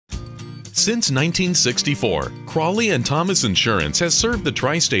Since 1964, Crawley and Thomas Insurance has served the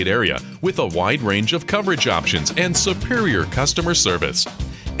tri-state area with a wide range of coverage options and superior customer service.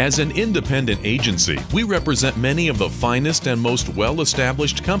 As an independent agency, we represent many of the finest and most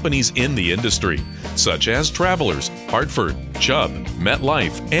well-established companies in the industry, such as Travelers, Hartford, Chubb,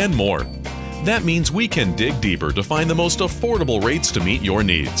 MetLife, and more. That means we can dig deeper to find the most affordable rates to meet your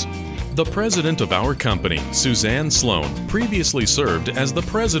needs. The president of our company, Suzanne Sloan, previously served as the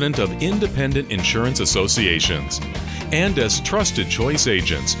president of Independent Insurance Associations. And as trusted choice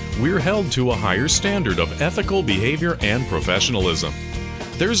agents, we're held to a higher standard of ethical behavior and professionalism.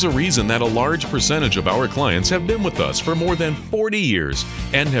 There's a reason that a large percentage of our clients have been with us for more than 40 years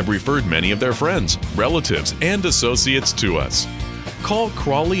and have referred many of their friends, relatives, and associates to us. Call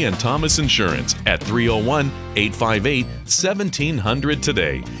Crawley and Thomas Insurance at 301-858-1700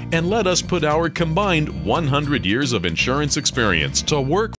 today and let us put our combined 100 years of insurance experience to work